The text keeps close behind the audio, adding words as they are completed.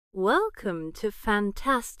Welcome to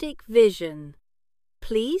Fantastic Vision.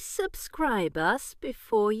 Please subscribe us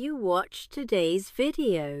before you watch today's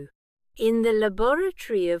video. In the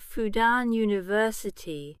laboratory of Fudan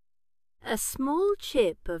University, a small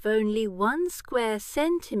chip of only 1 square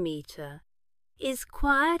centimeter is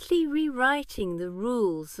quietly rewriting the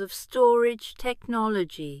rules of storage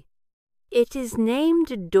technology. It is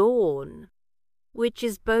named Dawn, which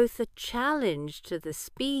is both a challenge to the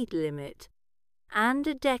speed limit and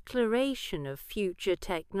a declaration of future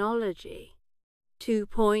technology.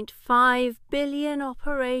 2.5 billion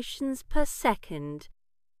operations per second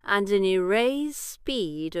and an erase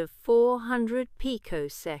speed of 400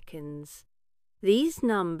 picoseconds. These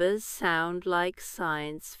numbers sound like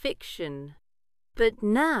science fiction, but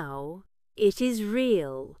now it is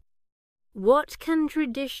real. What can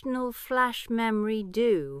traditional flash memory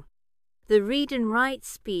do? The read and write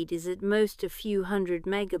speed is at most a few hundred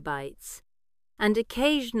megabytes, and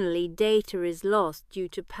occasionally data is lost due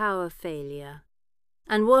to power failure.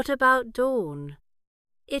 And what about Dawn?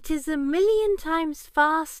 It is 1,000,000 times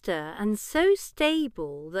faster and so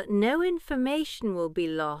stable that no information will be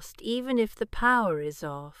lost even if the power is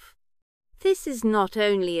off. This is not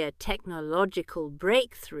only a technological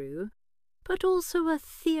breakthrough, but also a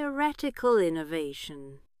theoretical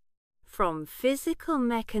innovation. From physical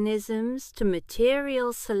mechanisms to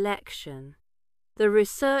material selection, the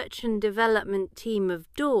research and development team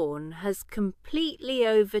of Dawn has completely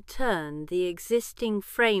overturned the existing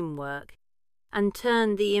framework and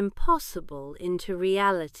turned the impossible into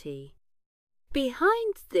reality.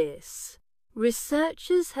 Behind this,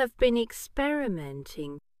 researchers have been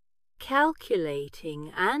experimenting,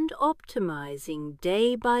 calculating, and optimizing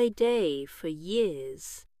day by day for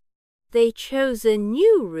years. They chose a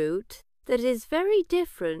new route that is very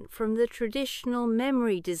different from the traditional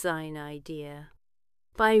memory design idea.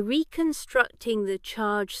 By reconstructing the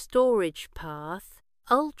charge storage path,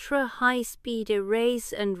 ultra-high-speed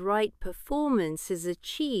erase and write performance is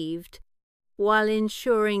achieved while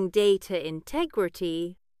ensuring data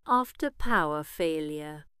integrity after power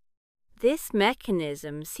failure. This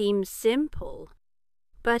mechanism seems simple,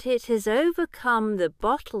 but it has overcome the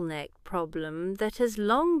bottleneck problem that has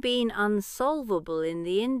long been unsolvable in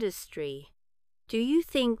the industry. Do you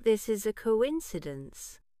think this is a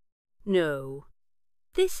coincidence? No.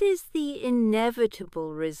 This is the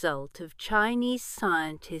inevitable result of Chinese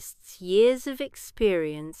scientists' years of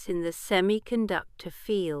experience in the semiconductor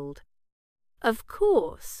field. Of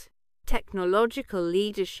course, technological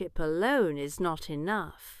leadership alone is not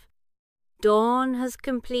enough. Dawn has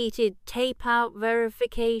completed tape-out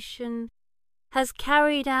verification, has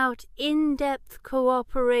carried out in-depth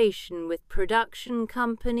cooperation with production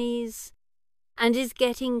companies, and is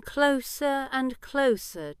getting closer and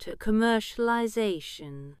closer to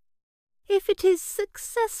commercialization. If it is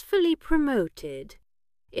successfully promoted,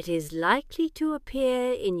 it is likely to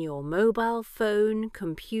appear in your mobile phone,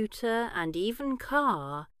 computer, and even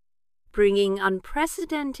car, bringing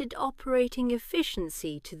unprecedented operating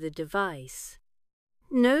efficiency to the device.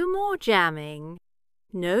 No more jamming,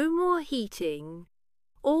 no more heating.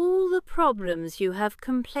 All the problems you have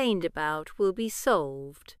complained about will be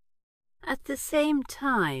solved. At the same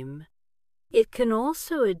time, it can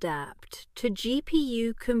also adapt to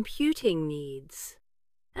GPU computing needs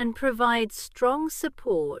and provide strong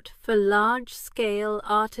support for large-scale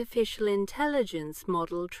artificial intelligence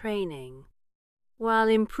model training. While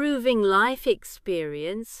improving life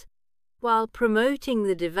experience, while promoting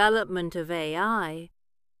the development of AI,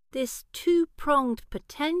 this two-pronged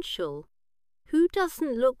potential, who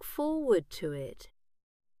doesn't look forward to it?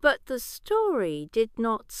 But the story did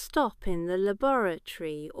not stop in the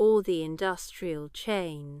laboratory or the industrial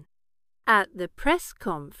chain. At the press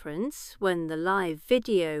conference, when the live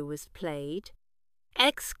video was played,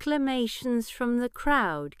 exclamations from the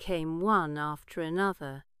crowd came one after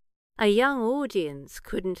another. A young audience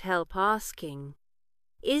couldn't help asking,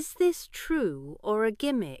 "Is this true or a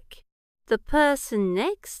gimmick?" The person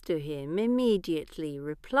next to him immediately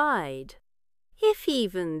replied, "If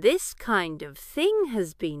even this kind of thing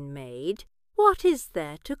has been made, what is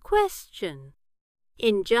there to question?"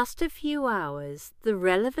 In just a few hours, the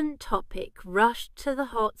relevant topic rushed to the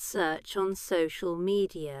hot search on social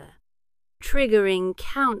media, triggering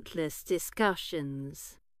countless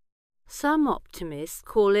discussions. Some optimists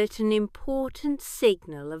call it an important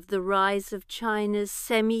signal of the rise of China's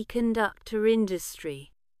semiconductor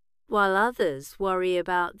industry, while others worry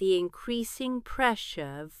about the increasing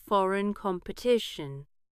pressure of foreign competition.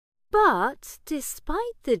 But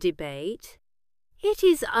despite the debate, It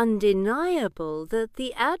is undeniable that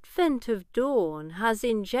the advent of dawn has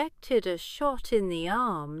injected a shot in the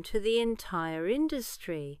arm to the entire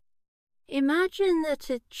industry. Imagine that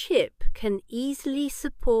a chip can easily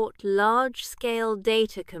support large-scale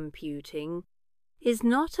data computing, is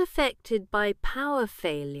not affected by power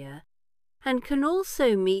failure, and can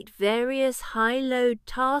also meet various high-load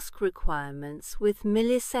task requirements with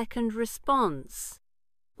millisecond response.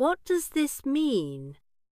 What does this mean?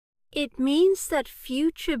 It means that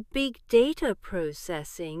future big data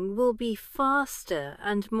processing will be faster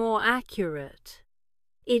and more accurate.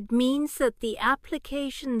 It means that the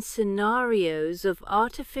application scenarios of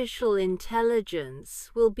artificial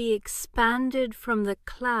intelligence will be expanded from the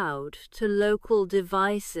cloud to local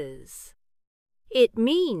devices. It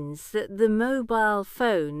means that the mobile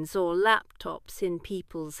phones or laptops in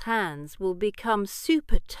people's hands will become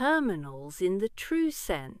super terminals in the true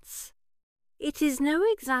sense. It is no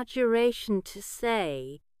exaggeration to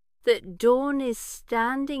say that dawn is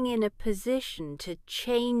standing in a position to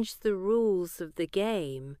change the rules of the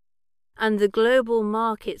game, and the global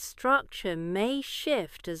market structure may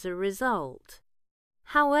shift as a result.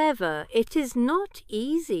 However, it is not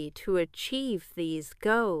easy to achieve these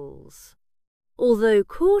goals. Although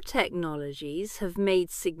core technologies have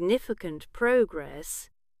made significant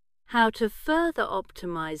progress, how to further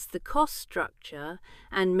optimize the cost structure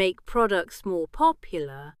and make products more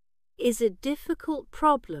popular is a difficult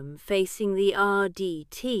problem facing the R&D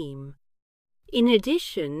team. In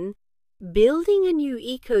addition, building a new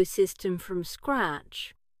ecosystem from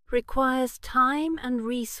scratch requires time and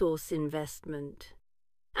resource investment.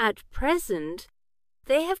 At present,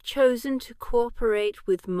 they have chosen to cooperate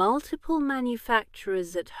with multiple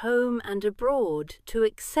manufacturers at home and abroad to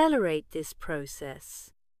accelerate this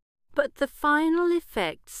process. But the final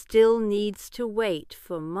effect still needs to wait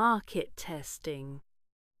for market testing.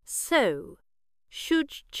 So, should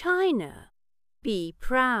China be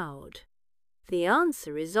proud? The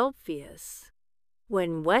answer is obvious.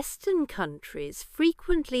 When Western countries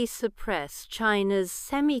frequently suppress China's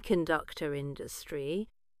semiconductor industry,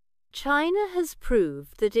 China has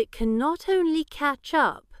proved that it can not only catch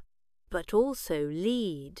up, but also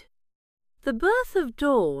lead. The birth of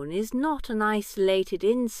dawn is not an isolated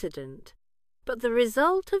incident, but the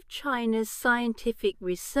result of China's scientific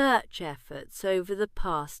research efforts over the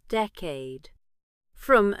past decade.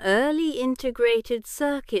 From early integrated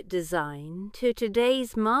circuit design to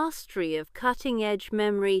today's mastery of cutting-edge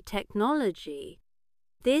memory technology,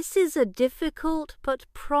 this is a difficult but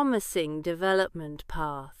promising development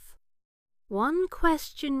path. One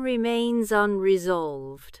question remains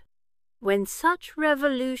unresolved. When such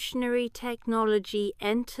revolutionary technology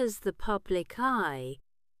enters the public eye,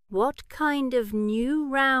 what kind of new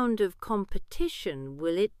round of competition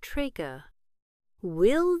will it trigger?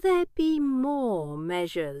 Will there be more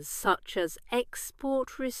measures such as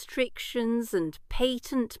export restrictions and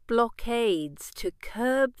patent blockades to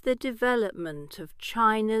curb the development of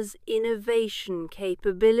China's innovation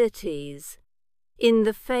capabilities in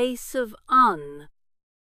the face of